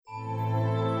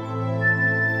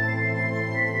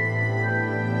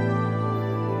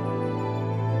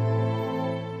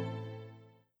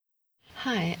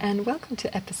and welcome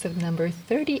to episode number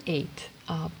 38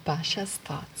 of Basha's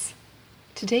Thoughts.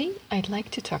 Today, I'd like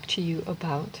to talk to you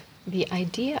about the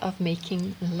idea of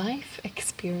making life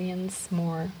experience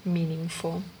more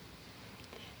meaningful.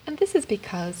 And this is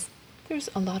because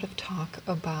there's a lot of talk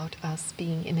about us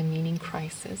being in a meaning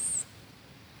crisis.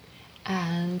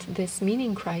 And this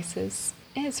meaning crisis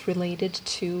is related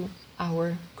to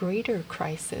our greater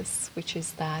crisis, which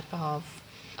is that of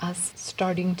us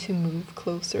starting to move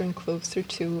closer and closer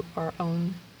to our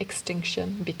own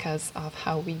extinction because of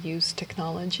how we use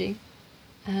technology.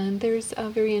 And there's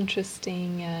a very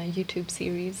interesting YouTube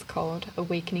series called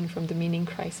Awakening from the Meaning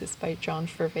Crisis by John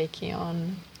Vervaeke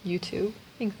on YouTube.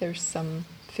 I think there's some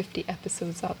 50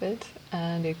 episodes of it,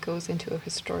 and it goes into a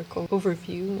historical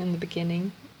overview in the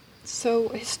beginning. So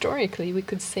historically, we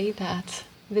could say that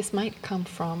this might come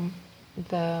from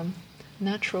the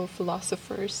natural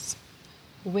philosophers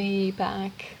way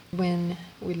back when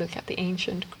we look at the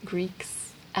ancient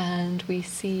Greeks, and we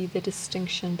see the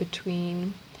distinction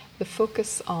between the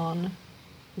focus on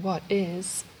what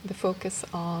is, the focus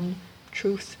on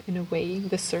truth in a way,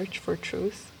 the search for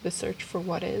truth, the search for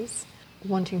what is,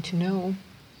 wanting to know,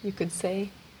 you could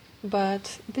say,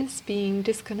 but this being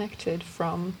disconnected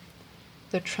from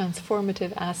the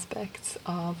transformative aspects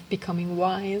of becoming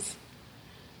wise.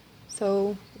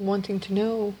 So wanting to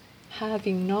know,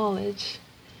 having knowledge,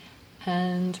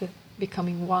 and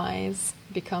becoming wise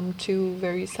become two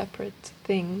very separate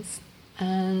things.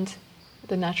 And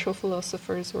the natural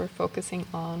philosophers were focusing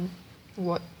on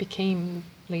what became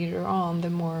later on the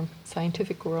more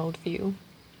scientific worldview.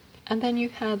 And then you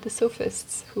had the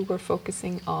sophists who were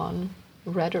focusing on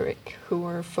rhetoric, who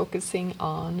were focusing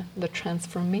on the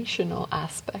transformational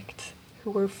aspect,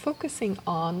 who were focusing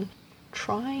on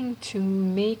trying to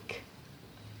make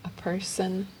a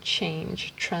person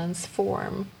change,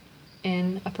 transform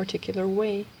in a particular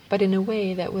way, but in a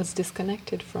way that was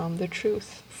disconnected from the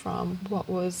truth, from what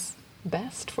was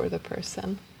best for the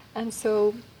person. And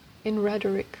so in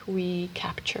rhetoric, we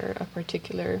capture a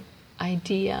particular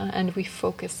idea and we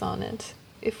focus on it.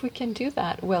 If we can do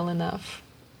that well enough,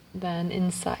 then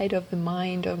inside of the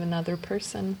mind of another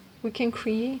person, we can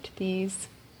create these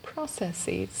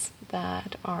processes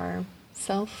that are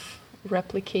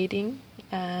self-replicating,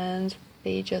 and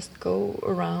they just go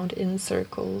around in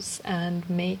circles and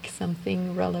make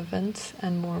something relevant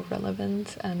and more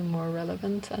relevant and more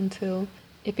relevant until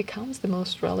it becomes the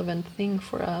most relevant thing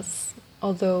for us,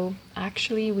 although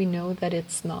actually we know that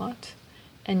it's not,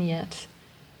 and yet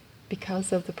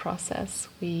because of the process,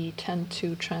 we tend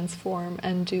to transform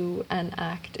and do and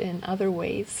act in other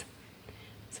ways.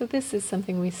 So this is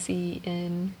something we see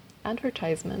in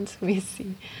advertisements. We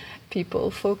see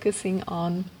people focusing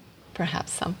on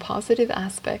perhaps some positive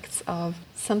aspects of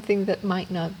something that might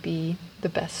not be the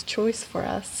best choice for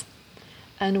us.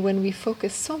 And when we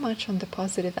focus so much on the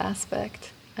positive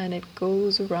aspect and it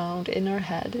goes around in our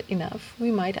head enough,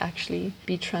 we might actually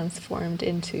be transformed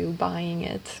into buying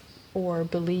it or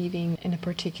believing in a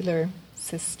particular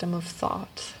system of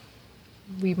thought.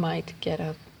 We might get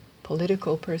a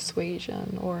political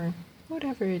persuasion or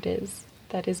whatever it is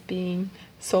that is being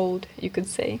sold, you could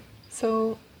say.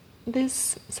 So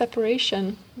this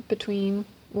separation between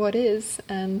what is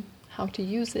and how to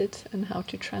use it and how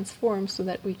to transform so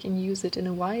that we can use it in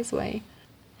a wise way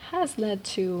has led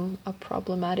to a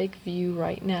problematic view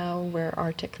right now where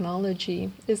our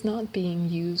technology is not being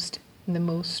used in the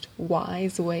most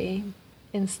wise way.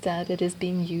 Instead, it is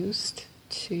being used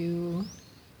to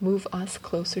move us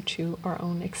closer to our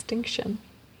own extinction.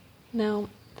 Now,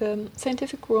 the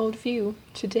scientific worldview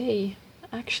today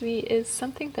actually is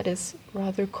something that is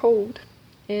rather cold.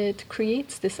 It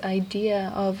creates this idea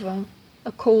of a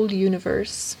cold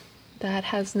universe that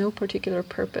has no particular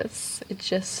purpose. It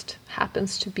just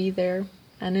happens to be there,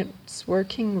 and it's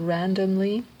working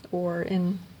randomly or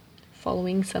in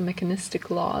following some mechanistic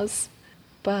laws,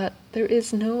 but there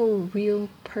is no real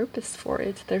purpose for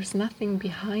it. There's nothing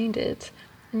behind it.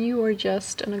 And you are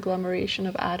just an agglomeration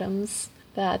of atoms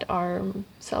that are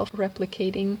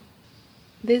self-replicating.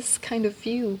 This kind of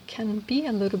view can be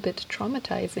a little bit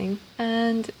traumatizing,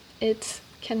 and it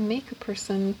can make a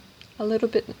person a little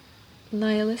bit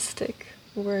nihilistic,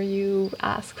 where you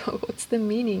ask, what's the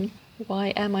meaning? Why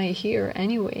am I here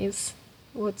anyways?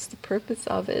 What's the purpose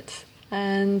of it?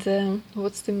 And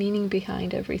what's the meaning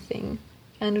behind everything?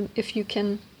 And if you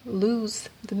can lose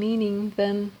the meaning,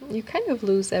 then you kind of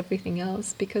lose everything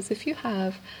else, because if you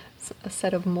have a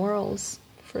set of morals,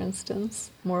 for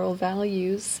instance, moral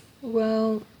values,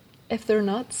 well, if they're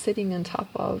not sitting on top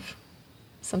of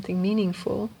something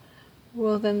meaningful,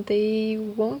 well, then they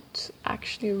won't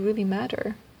actually really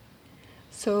matter.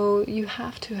 So you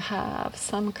have to have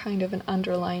some kind of an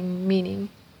underlying meaning.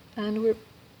 And we're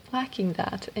lacking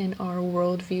that in our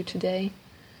worldview today,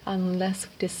 unless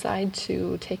we decide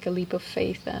to take a leap of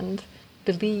faith and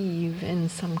believe in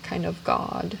some kind of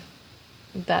God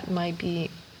that might be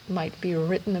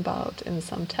written about in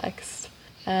some text.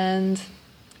 And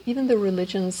even the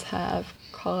religions have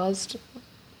caused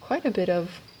quite a bit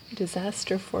of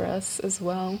disaster for us as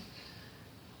well.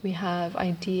 We have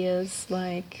ideas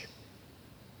like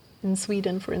in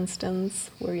Sweden, for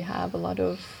instance, where you have a lot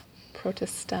of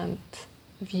Protestant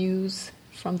views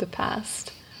from the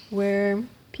past, where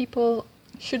people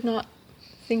should not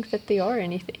think that they are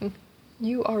anything.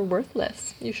 You are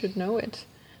worthless. You should know it.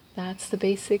 That's the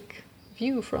basic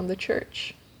view from the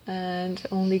church. And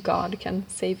only God can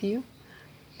save you.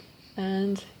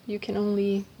 And you can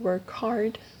only work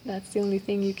hard. That's the only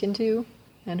thing you can do.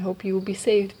 And hope you will be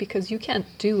saved, because you can't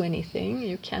do anything.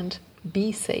 You can't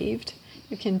be saved.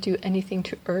 You can't do anything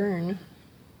to earn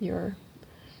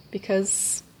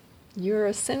because you're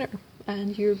a sinner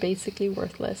and you're basically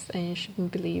worthless, and you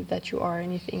shouldn't believe that you are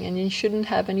anything, and you shouldn't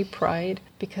have any pride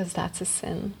because that's a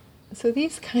sin. So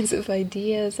these kinds of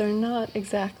ideas are not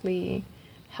exactly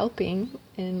helping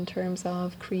in terms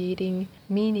of creating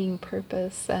meaning,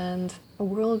 purpose, and a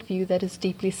worldview that is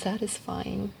deeply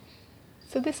satisfying.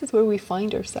 So this is where we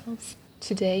find ourselves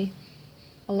today.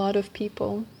 A lot of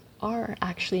people are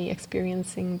actually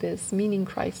experiencing this meaning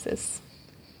crisis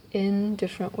in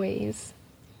different ways.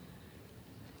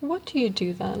 What do you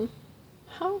do then?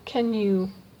 How can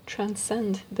you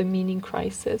transcend the meaning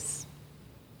crisis?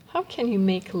 How can you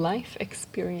make life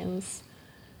experience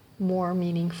more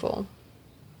meaningful?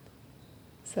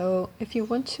 So if you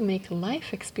want to make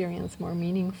life experience more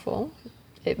meaningful,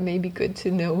 it may be good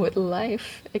to know what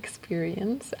life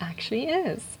experience actually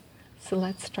is. So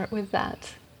let's start with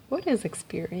that. What is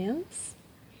experience?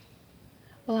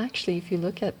 Well, actually, if you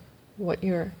look at what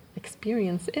your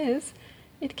experience is,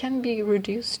 it can be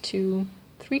reduced to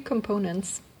 3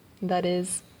 components. That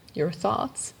is your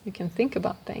thoughts. You can think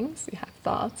about things. You have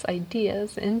thoughts,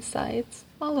 ideas, insights,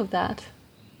 all of that.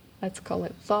 Let's call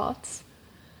it thoughts.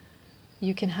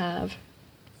 You can have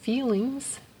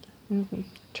feelings in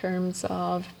terms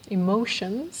of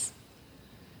emotions.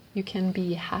 You can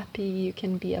be happy, you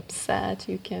can be upset,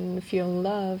 you can feel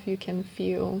love, you can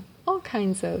feel all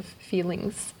kinds of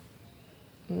feelings.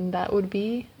 And that would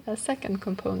be a second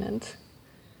component.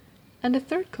 And the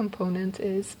third component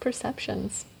is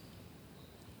perceptions.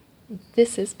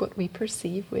 This is what we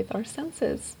perceive with our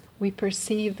senses. We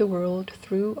perceive the world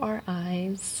through our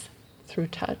eyes, through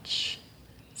touch,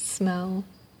 smell,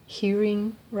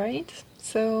 hearing, right?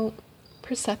 So,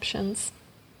 perceptions.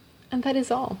 And that is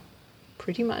all,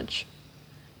 pretty much,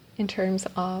 in terms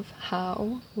of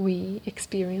how we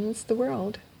experience the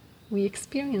world. We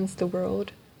experience the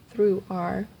world through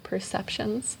our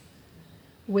perceptions,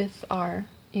 with our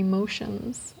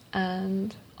emotions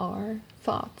and our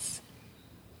thoughts.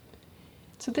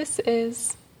 So this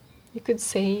is, you could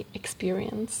say,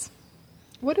 experience.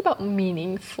 What about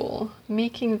meaningful?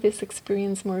 Making this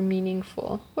experience more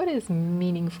meaningful. What is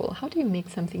meaningful? How do you make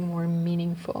something more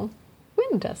meaningful?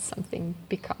 When does something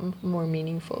become more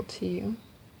meaningful to you?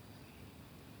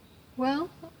 Well,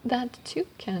 that too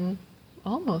can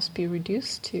almost be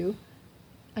reduced to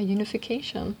a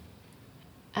unification.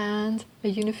 And a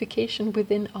unification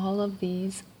within all of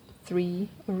these 3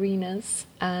 arenas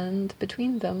and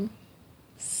between them.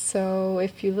 So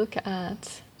if you look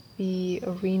at the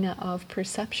arena of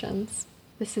perceptions,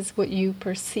 this is what you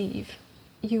perceive.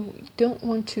 You don't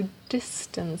want to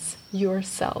distance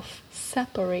yourself,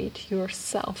 separate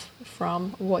yourself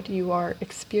from what you are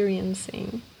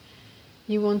experiencing.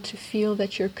 You want to feel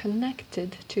that you're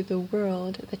connected to the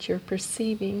world that you're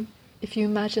perceiving. If you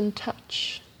imagine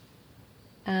touch,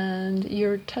 and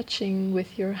you're touching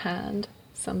with your hand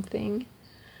something,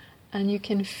 and you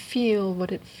can feel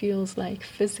what it feels like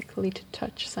physically to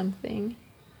touch something,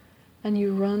 and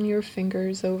you run your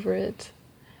fingers over it,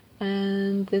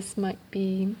 and this might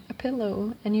be a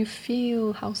pillow, and you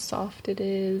feel how soft it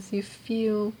is, you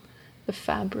feel the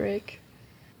fabric.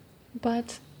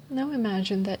 But now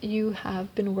imagine that you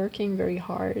have been working very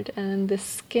hard, and the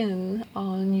skin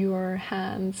on your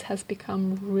hands has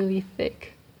become really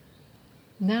thick.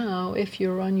 Now, if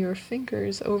you run your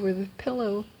fingers over the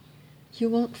pillow, you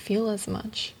won't feel as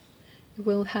much. You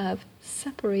will have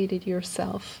separated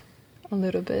yourself a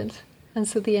little bit. And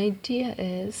so the idea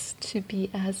is to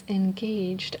be as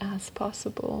engaged as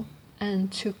possible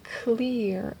and to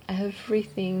clear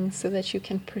everything so that you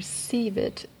can perceive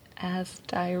it as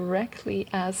directly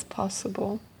as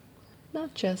possible.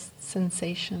 Not just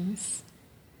sensations,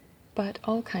 but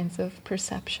all kinds of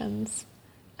perceptions.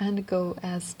 and go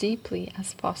as deeply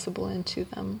as possible into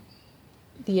them.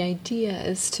 The idea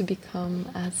is to become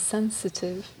as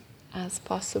sensitive as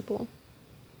possible.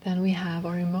 Then we have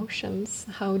our emotions.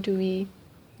 How do we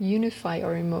unify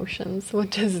our emotions?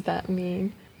 What does that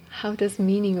mean? How does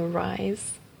meaning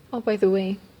arise? Oh, by the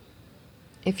way,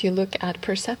 if you look at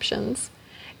perceptions,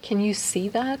 can you see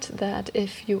that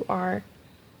if you are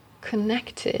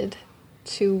connected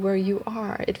to where you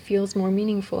are, it feels more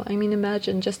meaningful? I mean,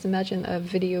 just imagine a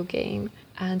video game,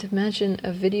 and imagine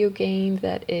a video game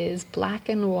that is black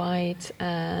and white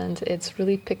and it's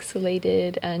really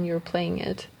pixelated and you're playing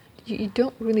it. You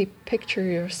don't really picture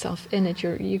yourself in it.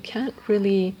 You can't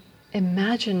really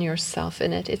imagine yourself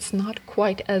in it. It's not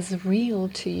quite as real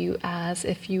to you as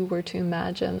if you were to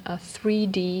imagine a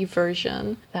 3D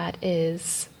version that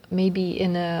is maybe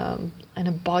in a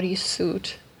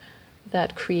bodysuit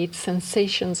that creates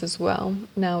sensations as well.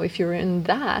 Now, if you're in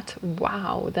that,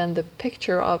 wow, then the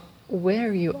picture of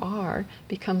where you are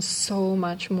becomes so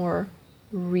much more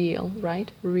real,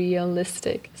 right?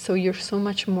 Realistic. So you're so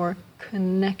much more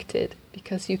connected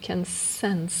because you can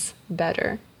sense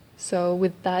better. So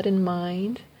with that in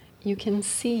mind, you can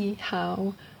see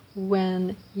how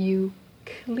when you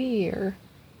clear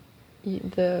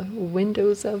the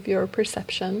windows of your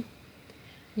perception,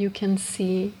 you can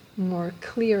see more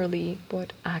clearly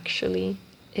what actually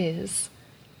is.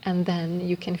 And then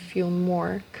you can feel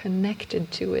more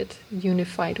connected to it,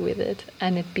 unified with it,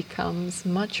 and it becomes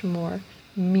much more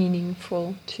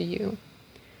meaningful to you.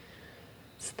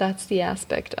 So that's the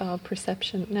aspect of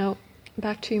perception. Now,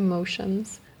 back to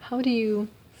emotions. How do you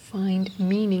find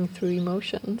meaning through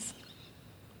emotions?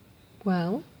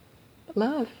 Well,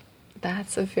 love.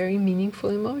 That's a very meaningful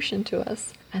emotion to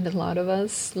us. And a lot of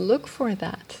us look for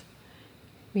that.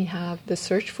 We have the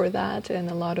search for that in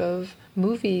a lot of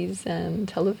movies and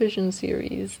television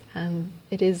series. And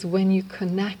it is when you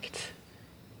connect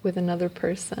with another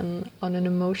person on an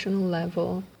emotional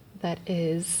level that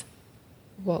is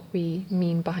what we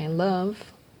mean by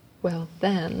love. Well,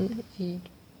 then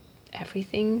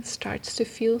everything starts to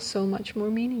feel so much more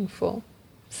meaningful.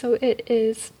 So it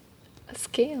is a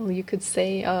scale, you could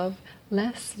say, of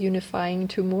less unifying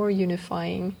to more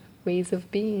unifying ways of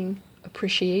being.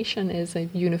 Appreciation is a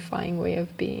unifying way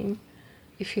of being.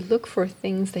 If you look for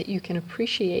things that you can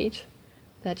appreciate,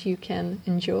 that you can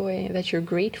enjoy, that you're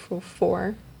grateful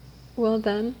for, well,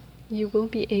 then you will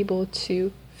be able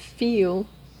to feel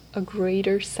a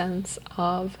greater sense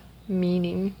of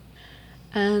meaning.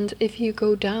 And if you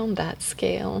go down that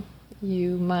scale,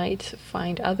 you might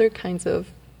find other kinds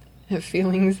of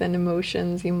feelings and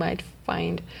emotions. You might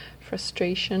find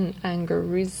frustration, anger,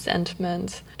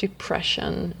 resentment,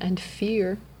 depression, and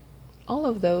fear. All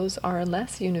of those are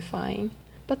less unifying,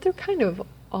 but they're kind of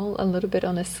all a little bit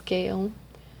on a scale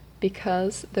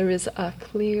because there is a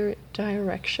clear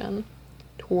direction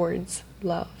towards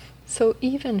love. So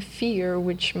even fear,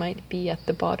 which might be at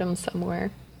the bottom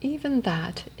somewhere, even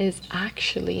that is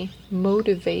actually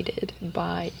motivated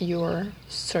by your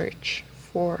search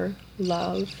for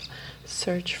love,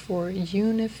 search for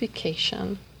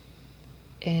unification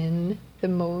in the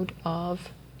mode of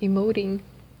emoting.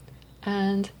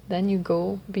 And then you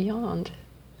go beyond.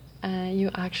 You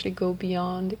actually go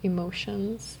beyond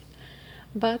emotions.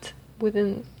 But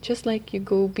just like you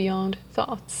go beyond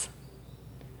thoughts,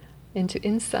 into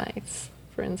insights,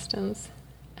 for instance,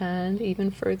 and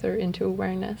even further into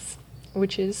awareness,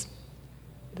 which is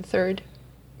the third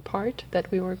part that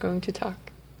we were going to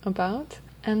talk about.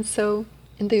 And so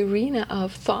in the arena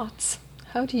of thoughts,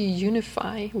 how do you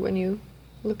unify when you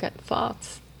look at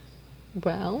thoughts?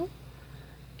 Well,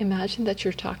 imagine that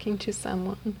you're talking to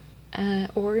someone,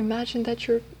 or imagine that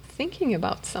you're thinking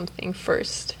about something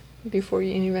first before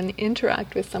you even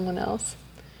interact with someone else.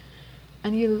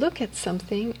 And you look at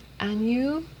something and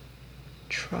you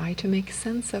try to make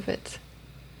sense of it.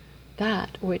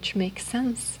 That which makes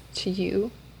sense to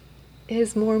you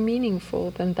is more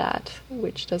meaningful than that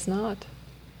which does not.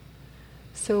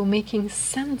 So making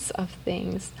sense of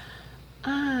things,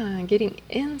 getting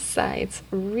insights,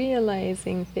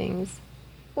 realizing things,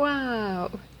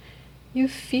 wow, you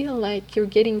feel like you're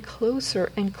getting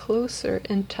closer and closer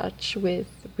in touch with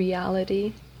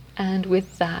reality and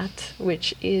with that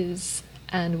which is,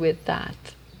 and with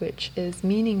that which is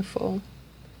meaningful.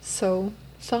 So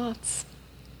thoughts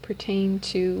pertain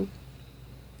to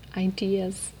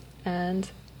ideas, and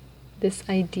this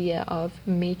idea of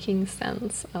making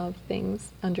sense of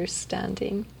things,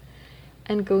 understanding,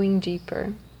 and going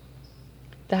deeper.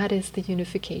 That is the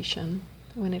unification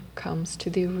when it comes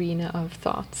to the arena of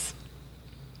thoughts.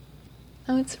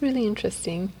 Now it's really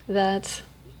interesting that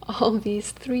all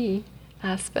these three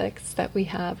aspects that we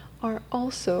have are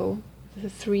also the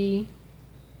three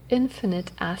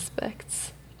infinite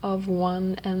aspects of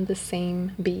one and the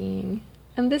same being.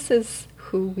 And this is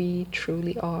who we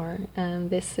truly are. And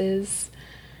this is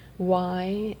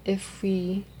why, if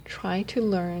we try to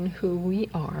learn who we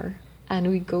are and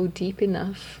we go deep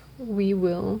enough, we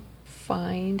will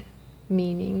find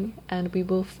meaning and we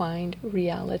will find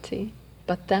reality.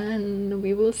 But then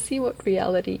we will see what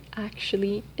reality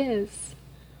actually is.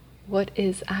 What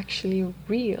is actually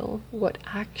real, what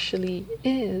actually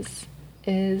is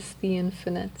the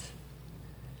infinite,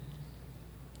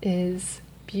 is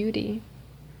beauty,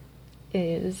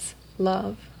 is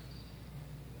love,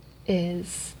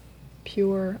 is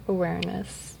pure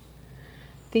awareness.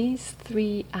 These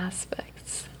three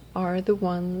aspects are the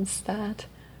ones that,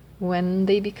 when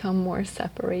they become more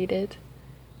separated,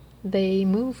 they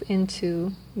move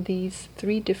into these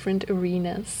three different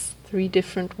arenas, three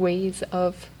different ways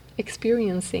of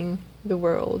experiencing the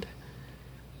world.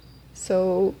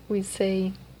 So we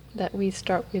say that we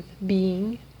start with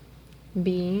being.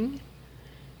 Being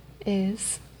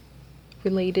is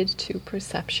related to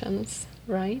perceptions,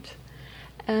 right?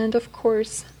 And of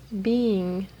course,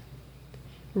 being,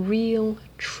 real,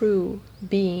 true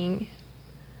being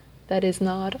that is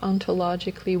not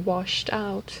ontologically washed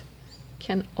out,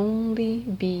 can only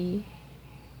be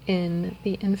in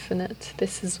the infinite.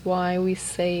 This is why we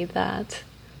say that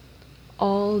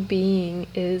all being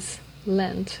is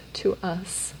lent to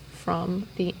us from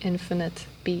the infinite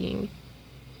being.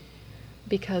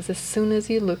 Because as soon as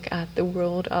you look at the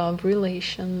world of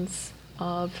relations,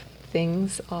 of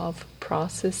things, of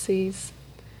processes,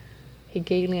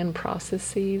 Hegelian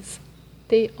processes,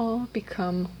 they all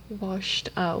become washed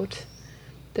out.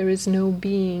 There is no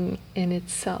being in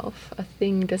itself. A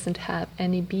thing doesn't have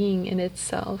any being in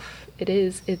itself. It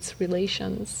is its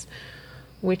relations,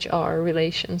 which are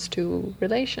relations to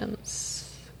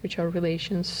relations, which are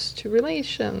relations to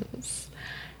relations.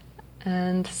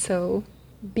 And so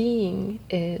being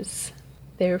is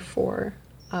therefore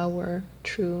our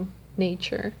true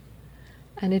nature,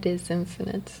 and it is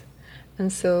infinite.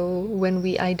 And so when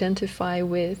we identify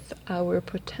with our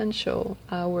potential,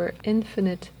 our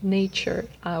infinite nature,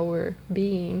 our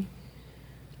being,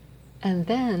 and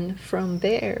then from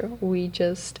there we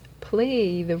just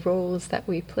play the roles that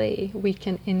we play, we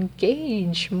can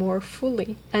engage more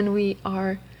fully, and we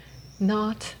are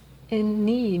not in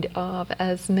need of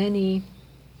as many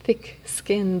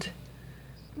thick-skinned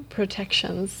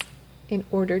protections in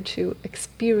order to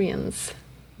experience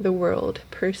the world,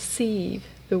 perceive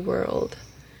the world,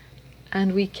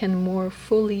 and we can more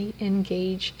fully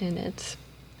engage in it.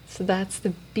 So that's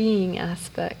the being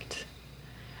aspect.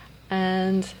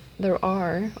 And there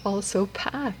are also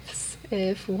paths.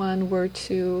 If one were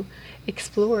to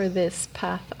explore this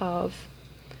path of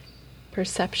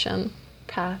perception,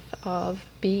 path of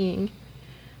being,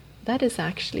 that is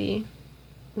actually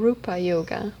Rupa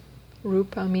Yoga.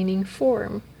 Rupa meaning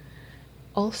form,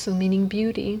 also meaning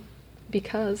beauty,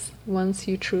 because once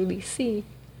you truly see,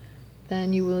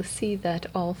 then you will see that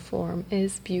all form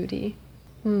is beauty.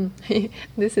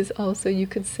 This is also, you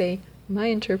could say, my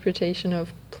interpretation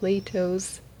of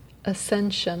Plato's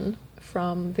ascension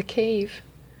from the cave,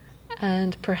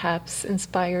 and perhaps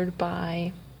inspired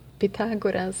by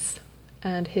Pythagoras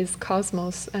and his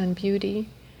cosmos and beauty,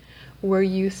 where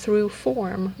you, through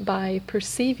form, by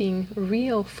perceiving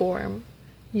real form,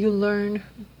 you learn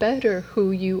better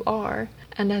who you are.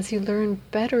 And as you learn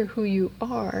better who you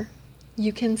are,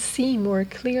 you can see more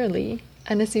clearly.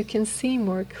 And as you can see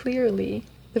more clearly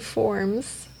the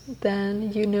forms,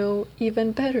 then you know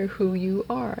even better who you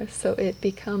are. So it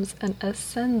becomes an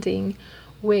ascending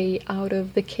way out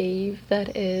of the cave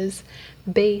that is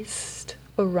based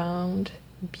around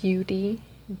beauty,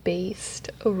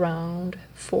 based around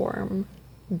form,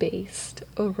 based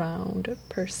around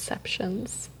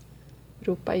perceptions.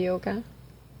 Rupa Yoga.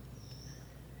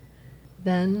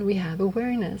 Then we have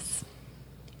awareness.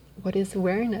 What is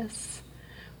awareness?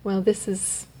 Well, this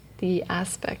is the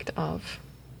aspect of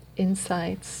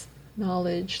insights,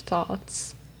 knowledge,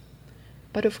 thoughts.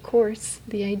 But of course,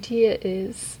 the idea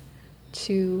is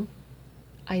to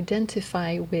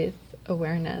identify with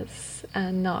awareness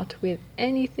and not with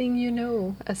anything you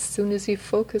know. As soon as you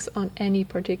focus on any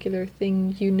particular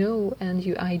thing you know and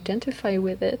you identify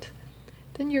with it,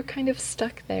 then you're kind of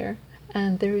stuck there,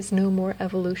 and there is no more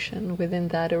evolution within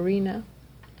that arena.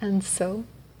 And so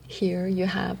here you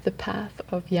have the path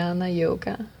of Jnana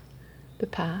Yoga, the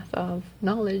path of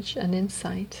knowledge and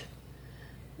insight.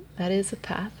 That is a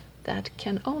path that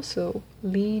can also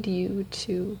lead you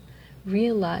to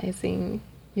realizing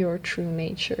your true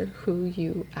nature, who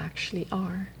you actually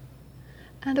are.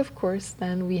 And of course,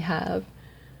 then we have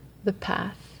the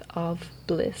path of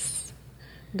bliss.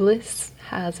 Bliss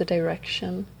has a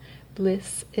direction.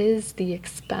 Bliss is the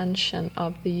expansion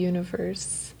of the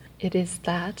universe. It is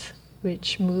that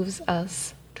which moves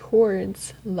us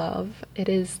towards love. It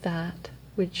is that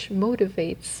which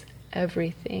motivates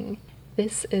everything.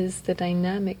 This is the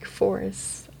dynamic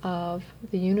force of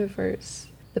the universe,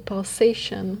 the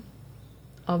pulsation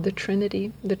of the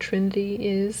Trinity. The Trinity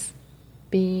is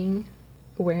being,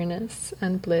 awareness,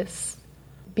 and bliss.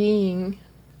 Being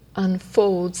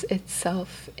unfolds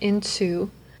itself into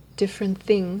different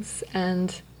things,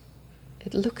 and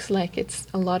it looks like it's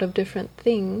a lot of different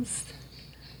things,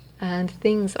 and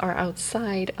things are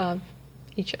outside of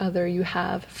each other. You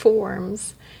have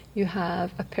forms, you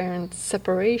have apparent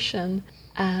separation,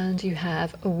 and you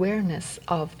have awareness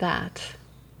of that.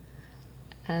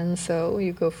 And so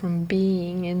you go from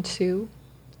being into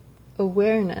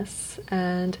awareness,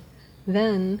 and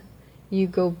then you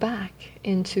go back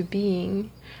into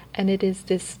being, and it is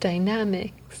this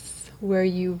dynamics where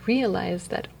you realize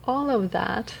that all of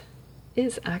that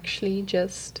is actually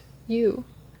just you,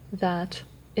 that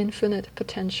infinite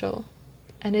potential.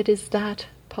 And it is that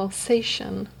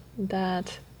pulsation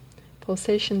that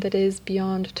is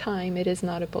beyond time. It is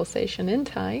not a pulsation in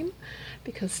time,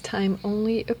 because time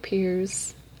only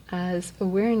appears as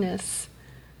awareness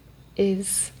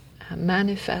is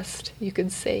manifest, you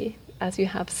could say, as you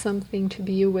have something to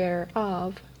be aware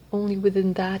of. Only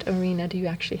within that arena do you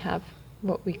actually have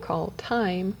what we call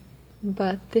time.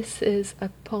 But this is a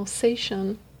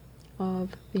pulsation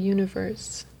of the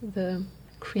universe, the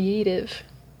creative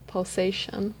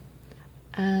pulsation,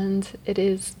 and it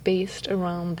is based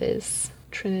around this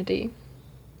Trinity.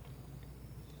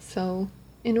 So,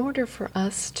 in order for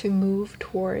us to move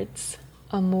towards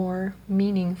a more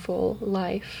meaningful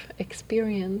life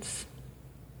experience,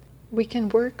 we can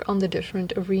work on the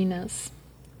different arenas.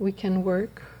 We can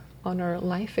work on our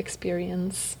life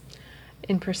experience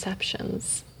in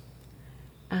perceptions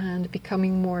and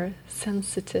becoming more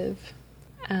sensitive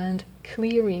and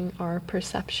clearing our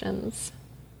perceptions,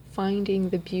 finding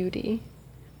the beauty.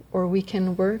 Or we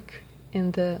can work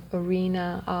in the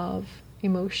arena of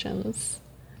emotions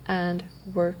and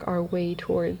work our way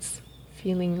towards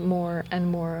feeling more and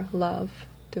more love,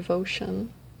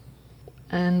 devotion.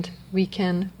 And we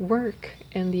can work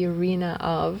in the arena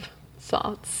of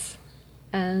thoughts,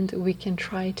 and we can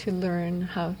try to learn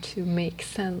how to make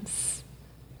sense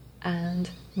and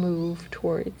move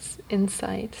towards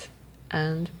insight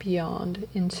and beyond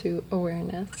into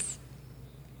awareness.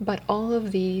 But all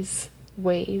of these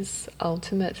ways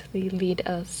ultimately lead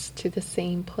us to the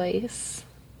same place,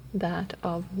 that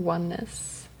of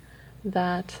oneness,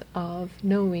 that of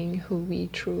knowing who we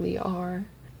truly are.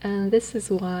 And this is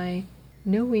why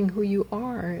knowing who you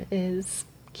are is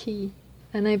key.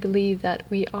 And I believe that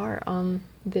we are on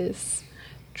this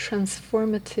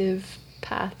transformative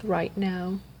path right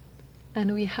now,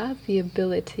 and we have the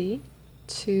ability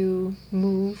to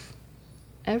move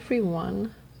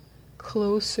everyone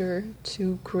closer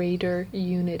to greater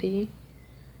unity.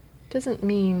 Doesn't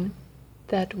mean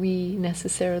that we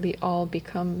necessarily all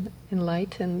become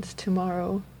enlightened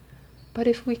tomorrow, but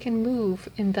if we can move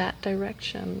in that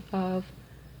direction of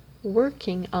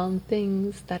working on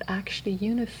things that actually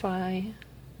unify,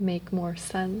 make more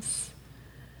sense,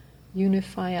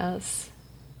 unify us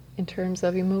in terms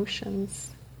of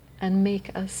emotions, and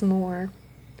make us more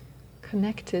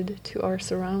connected to our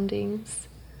surroundings,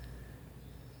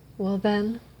 well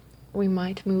then we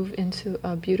might move into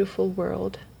a beautiful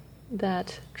world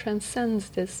that transcends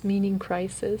this meaning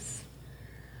crisis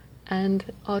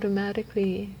and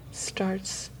automatically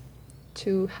starts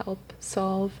to help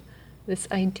solve this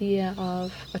idea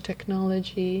of a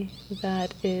technology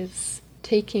that is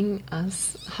taking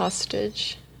us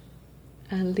hostage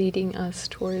and leading us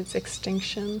towards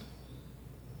extinction.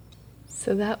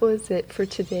 So that was it for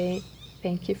today.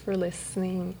 Thank you for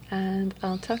listening, and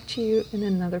I'll talk to you in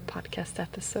another podcast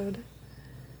episode.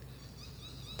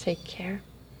 Take care.